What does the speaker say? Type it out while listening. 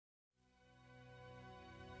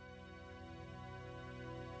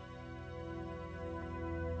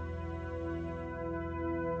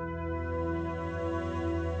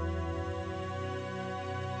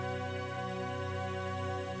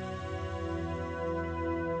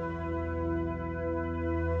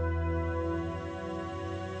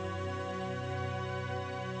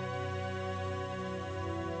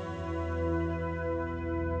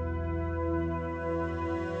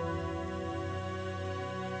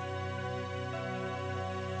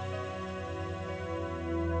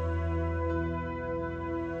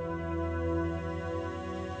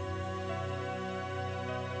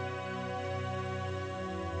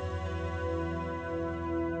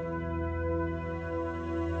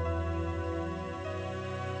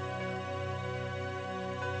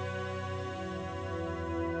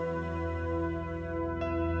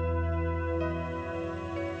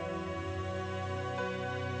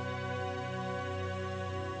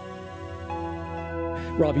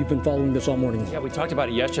Rob, you've been following this all morning. Yeah, we talked about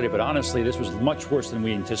it yesterday, but honestly, this was much worse than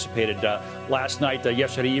we anticipated. Last night,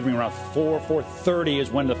 yesterday evening, around 4:30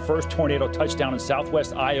 is when the first tornado touched down in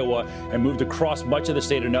southwest Iowa and moved across much of the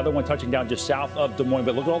state. Another one touching down just south of Des Moines.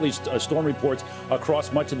 But look at all these storm reports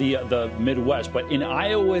across much of the Midwest. But in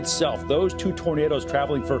Iowa itself, those two tornadoes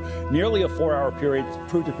traveling for nearly a 4-hour period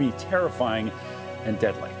proved to be terrifying and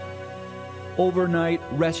deadly. Overnight,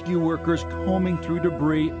 rescue workers combing through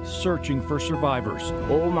debris, searching for survivors.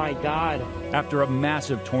 Oh my God. After a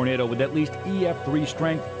massive tornado with at least EF3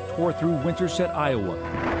 strength tore through Winterset, Iowa,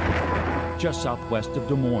 just southwest of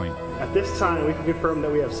Des Moines. At this time, we can confirm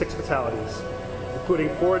that we have 6 fatalities, including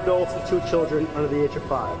 4 adults and 2 children under the age of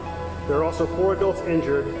 5. There are also 4 adults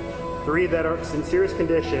injured, 3 that are in serious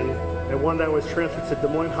condition, and 1 that was transferred to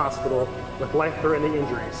Des Moines Hospital with life-threatening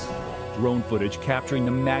injuries. Drone footage capturing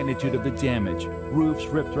the magnitude of the damage. Roofs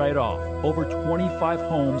ripped right off. Over 25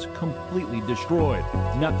 homes completely destroyed.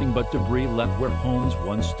 Nothing but debris left where homes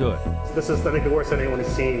once stood. This is, I think, the worst that anyone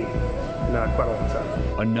has seen in quite a long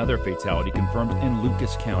time. Another fatality confirmed in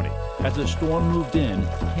Lucas County. As the storm moved in,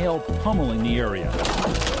 hail pummeling the area.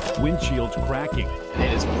 Windshields cracking.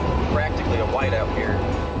 It is practically a whiteout here.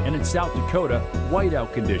 And in South Dakota,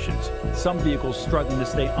 whiteout conditions. Some vehicles struggling to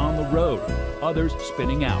stay on the road, others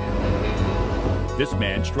spinning out. This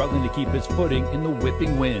man struggling to keep his footing in the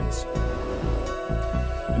whipping winds.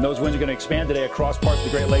 And those winds are going to expand today across parts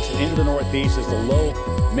of the Great Lakes and into the Northeast as the low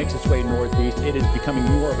makes its way northeast. It is becoming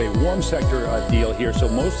more of a warm sector deal here, so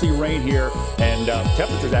mostly rain here, and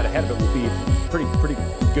temperatures out ahead of it will be pretty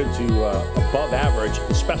good to above average,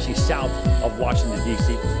 especially south of Washington,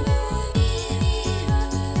 D.C.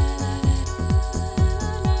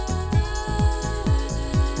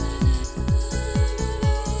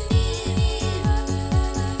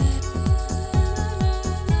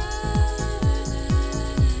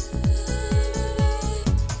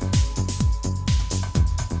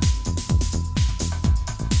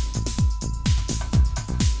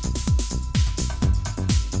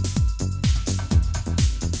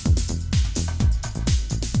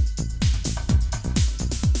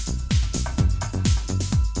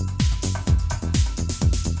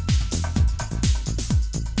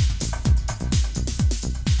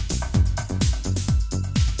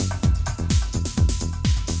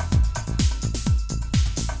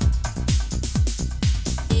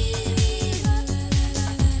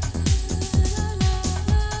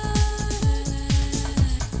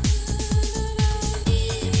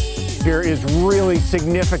 Here is really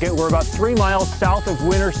significant. We're about 3 miles south of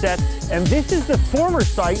Winterset, and this is the former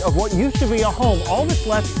site of what used to be a home. All that's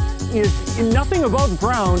left is nothing above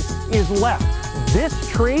ground is left. This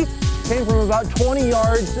tree came from about 20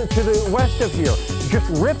 yards to the west of here, just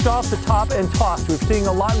ripped off the top and tossed. We've seen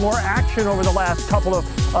a lot more action over the last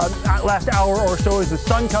last hour or so as the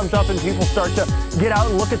sun comes up and people start to get out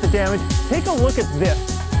and look at the damage. Take a look at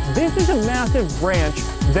this. This is a massive branch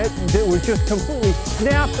that was just completely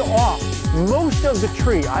snapped off most of the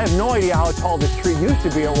tree. I have no idea how tall this tree used to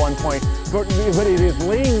be at one point, but it is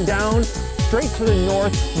laying down straight to the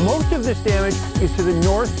north. Most of this damage is to the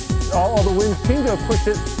north. All the winds seem to have pushed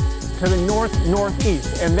it to the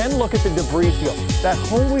northeast. And then look at the debris field. That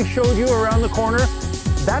home we showed you around the corner,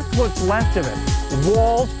 that's what's left of it.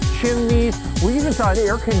 Walls, chimneys, we even saw an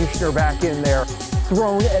air conditioner back in there,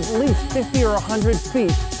 thrown at least 50 or 100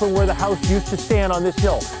 feet from where the house used to stand on this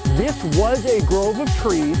hill. This was a grove of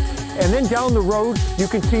trees, and then down the road, you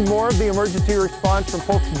can see more of the emergency response from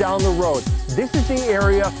folks down the road. This is the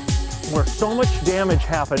area where so much damage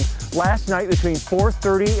happened last night between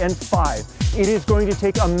 4:30 and 5. It is going to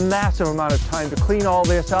take a massive amount of time to clean all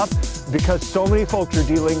this up because so many folks are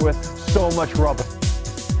dealing with so much rubble.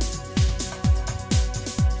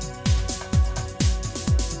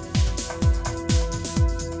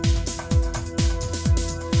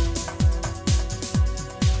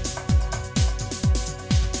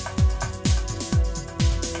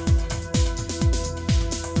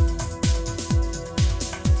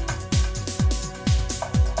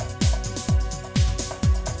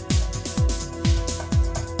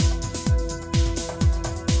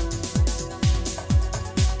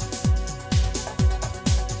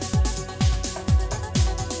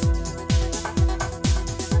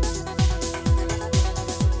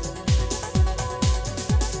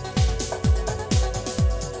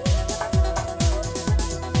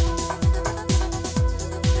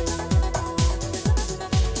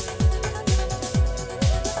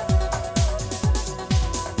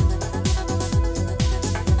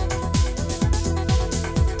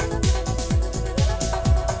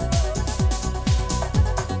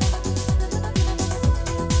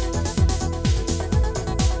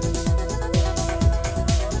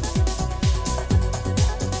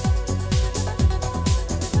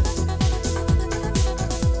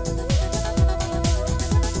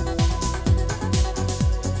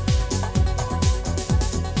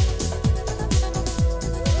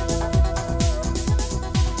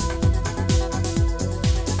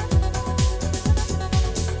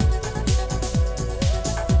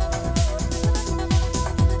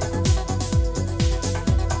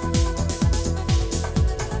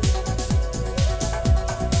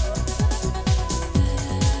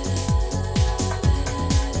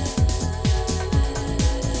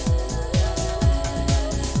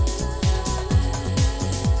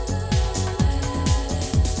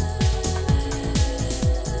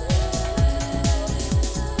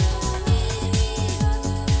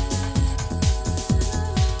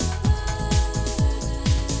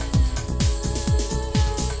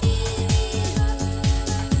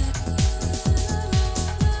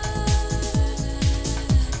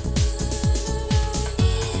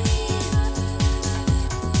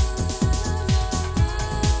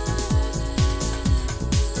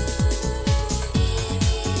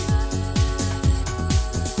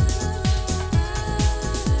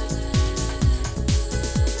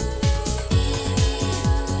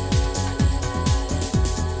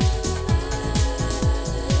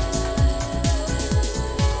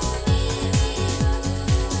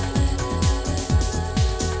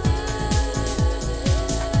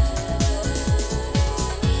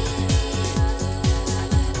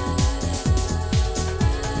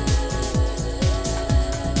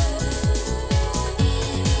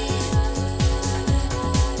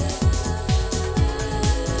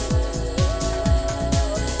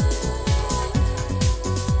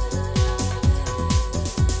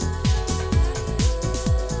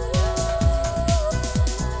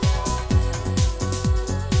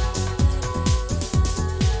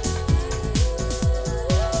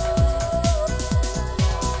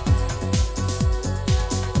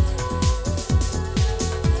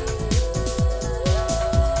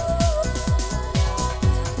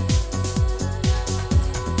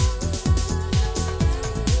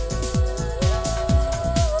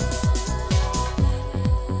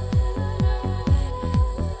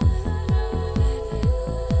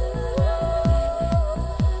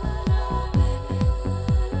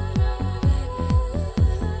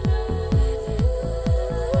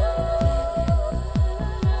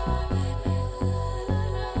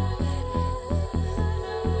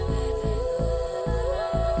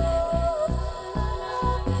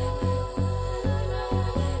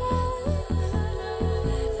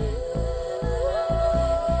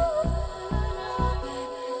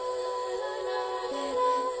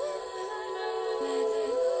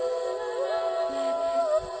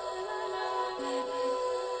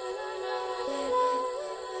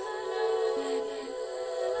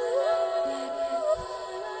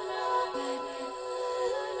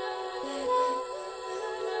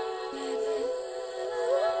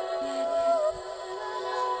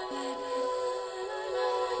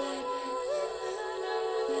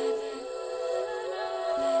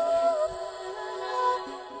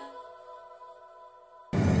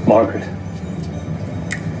 Margaret.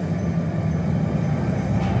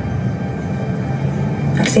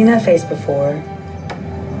 I've seen that face before.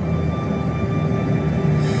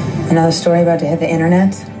 Another story about to hit the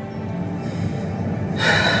internet?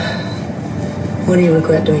 What do you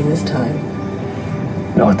regret doing this time?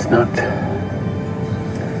 No, it's not.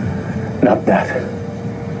 Not that.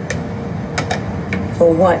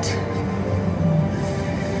 For what?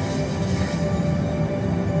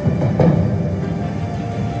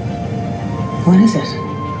 What is it?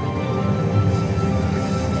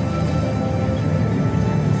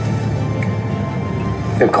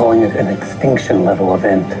 They're calling it an extinction level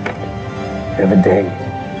event. We have a day,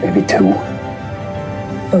 maybe two.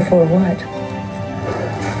 Before what?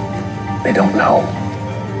 They don't know.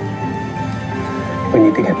 We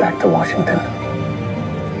need to get back to Washington.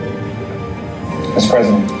 Mr.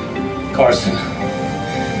 President. Carson.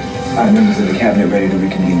 Members of the cabinet ready to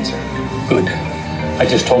reconvene, sir. Good. I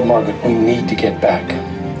just told Margaret we need to get back.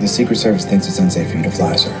 The Secret Service thinks it's unsafe for you to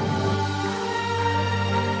fly, sir.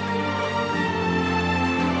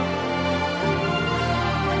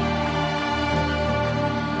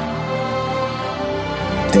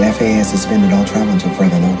 The FAA has suspended all travel until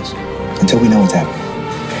further notice. Until we know what's happening.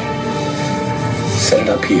 Set it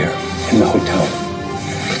up here, in the hotel.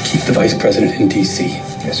 Keep the Vice President in D.C.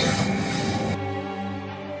 Yes, sir.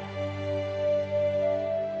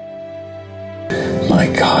 My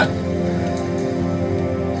God.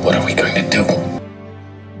 What are we going to do?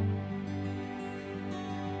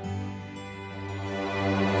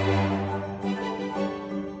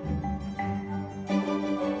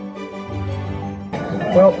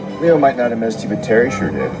 Well, Leo might not have missed you, but Terry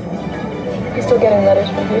sure did. You still getting letters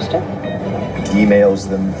from Houston? He emails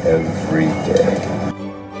them every day.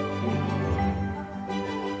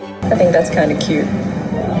 I think that's kind of cute.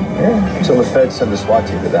 Yeah, until the feds send the SWAT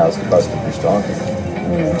team to the house to bust him for stalking.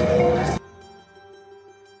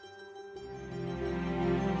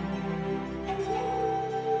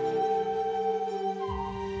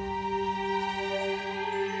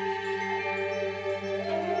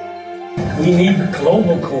 We need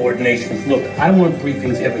global coordination. Look, I want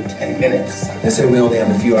briefings every 10 minutes. They say we only have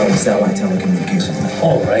a few hours of satellite telecommunications left.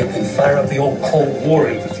 All right, then fire up the old Cold War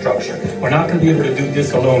infrastructure. We're not going to be able to do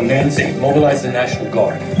this alone, Nancy. Mobilize the National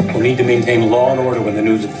Guard. We'll need to maintain law and order when the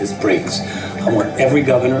news of this breaks. I want every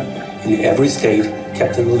governor in every state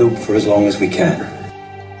kept in the loop for as long as we can.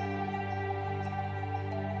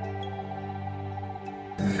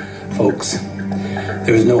 Folks,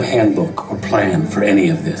 there is no handbook or plan for any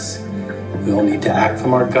of this. We all need to act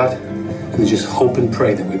from our gut and just hope and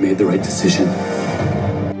pray that we made the right decision.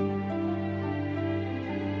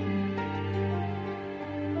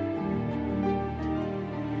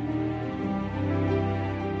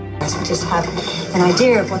 We just have an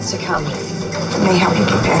idea of what's to come. It may help you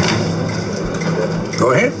prepare.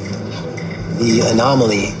 Go ahead. The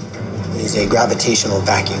anomaly is a gravitational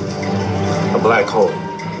vacuum. A black hole.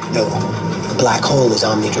 No, a black hole is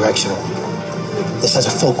omnidirectional. This has a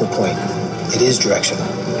focal point. It is directional.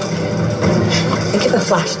 Think of a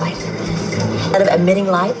flashlight. Instead of emitting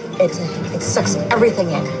light, it sucks everything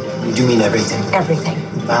in. You do mean everything? Everything.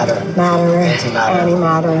 Matter.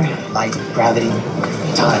 Antimatter. Light, gravity,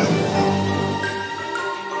 time.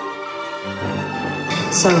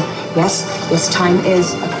 So, yes, time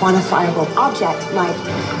is a quantifiable object like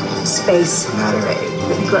space, Matter.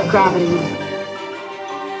 Gravity.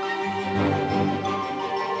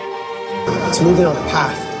 It's moving on a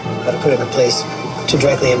path that put it in a place to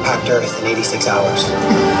directly impact Earth in 86 hours.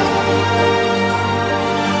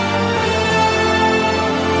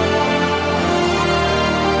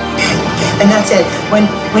 And that's it. When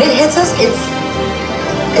it hits us,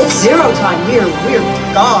 it's zero time. We're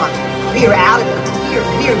gone. We're out of it.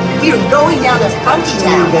 We're going down this bungee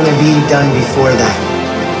town. It's gonna be done before that,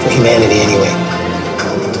 for humanity anyway.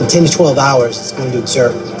 In 10 to 12 hours, it's going to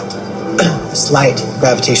exert a slight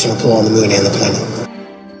gravitational pull on the moon and the planet.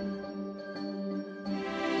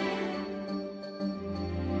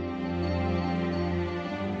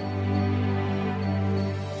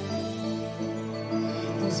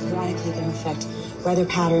 This is radically going to affect weather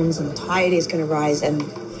patterns, and the tide is going to rise, and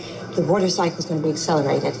the water cycle is going to be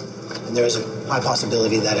accelerated. And there is a high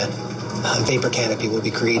possibility that a vapor canopy will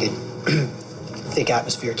be created. Thick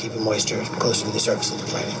atmosphere keeping moisture closer to the surface of the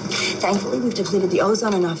planet. Thankfully, we've depleted the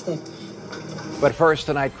ozone enough that... But first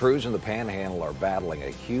tonight, crews in the Panhandle are battling a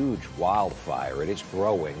huge wildfire. It is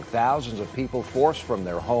growing. Thousands of people forced from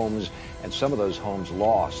their homes, and some of those homes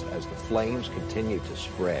lost as the flames continue to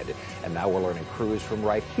spread. And now we're learning crews from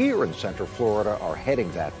right here in Central Florida are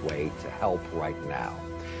heading that way to help right now.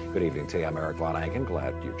 Good evening to you. I'm Eric Von Anken.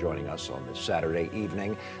 Glad you're joining us on this Saturday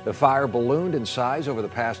evening. The fire ballooned in size over the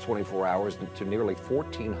past 24 hours to nearly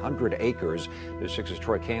 1,400 acres. News 6's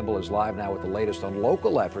Troy Campbell is live now with the latest on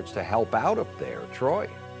local efforts to help out up there. Troy.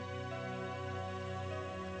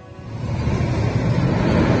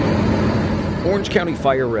 Orange County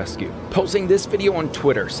Fire Rescue posting this video on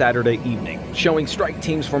Twitter Saturday evening, showing strike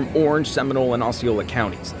teams from Orange, Seminole, and Osceola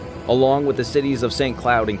counties, along with the cities of St.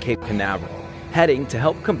 Cloud and Cape Canaveral, heading to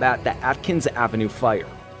help combat the Atkins Avenue fire.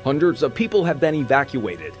 Hundreds of people have been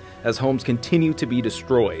evacuated as homes continue to be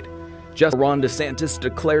destroyed. Just Ron DeSantis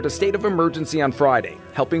declared a state of emergency on Friday,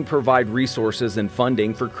 helping provide resources and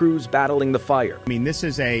funding for crews battling the fire. I mean, this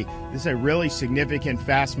is a really significant,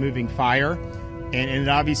 fast-moving fire. And it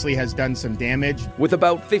obviously has done some damage. With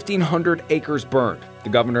about 1,500 acres burned, the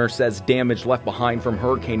governor says damage left behind from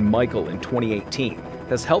Hurricane Michael in 2018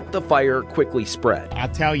 has helped the fire quickly spread. I'll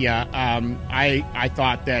tell you, I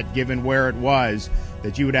thought that given where it was,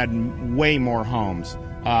 that you would have way more homes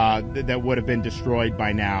that would have been destroyed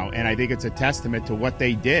by now. And I think it's a testament to what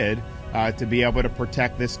they did to be able to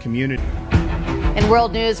protect this community. In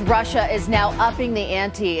world news, Russia is now upping the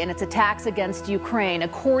ante in its attacks against Ukraine.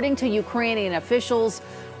 According to Ukrainian officials,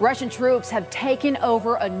 Russian troops have taken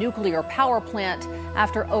over a nuclear power plant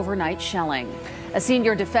after overnight shelling. A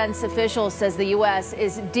senior defense official says the U.S.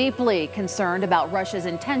 is deeply concerned about Russia's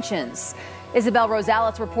intentions. Isabel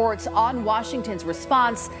Rosales reports on Washington's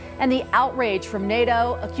response and the outrage from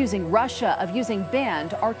NATO accusing Russia of using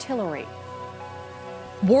banned artillery.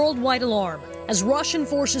 Worldwide alarm as Russian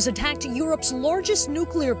forces attacked Europe's largest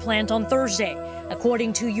nuclear plant on Thursday.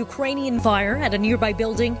 According to Ukrainian, fire at a nearby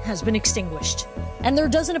building has been extinguished. And there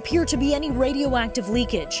doesn't appear to be any radioactive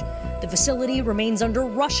leakage. The facility remains under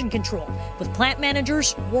Russian control, with plant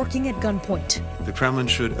managers working at gunpoint. The Kremlin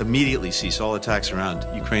should immediately cease all attacks around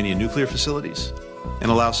Ukrainian nuclear facilities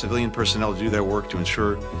and allow civilian personnel to do their work to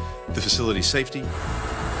ensure the facility's safety.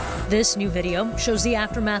 This new video shows the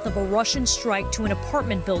aftermath of a Russian strike to an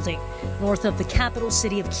apartment building north of the capital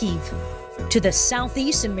city of Kyiv. To the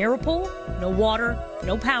southeast in Mariupol, no water,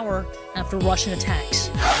 no power after Russian attacks.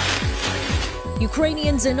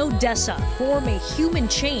 Ukrainians in Odessa form a human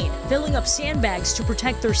chain, filling up sandbags to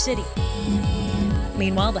protect their city.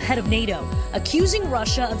 Meanwhile, the head of NATO accusing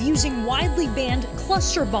Russia of using widely banned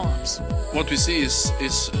cluster bombs. What we see is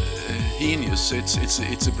heinous.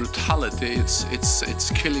 It's a brutality.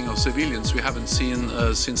 It's killing of civilians we haven't seen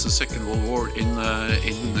since the Second World War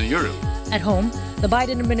in Europe. At home, the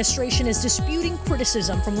Biden administration is disputing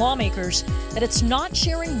criticism from lawmakers that it's not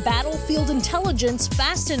sharing battlefield intelligence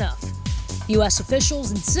fast enough. U.S.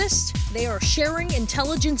 officials insist they are sharing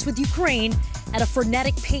intelligence with Ukraine at a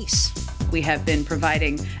frenetic pace. We have been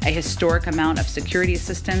providing a historic amount of security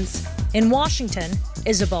assistance. In Washington,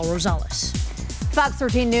 Isabel Rosales. Fox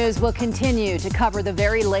 13 News will continue to cover the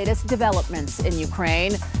very latest developments in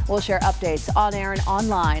Ukraine. We'll share updates on air and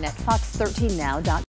online at fox13now.com.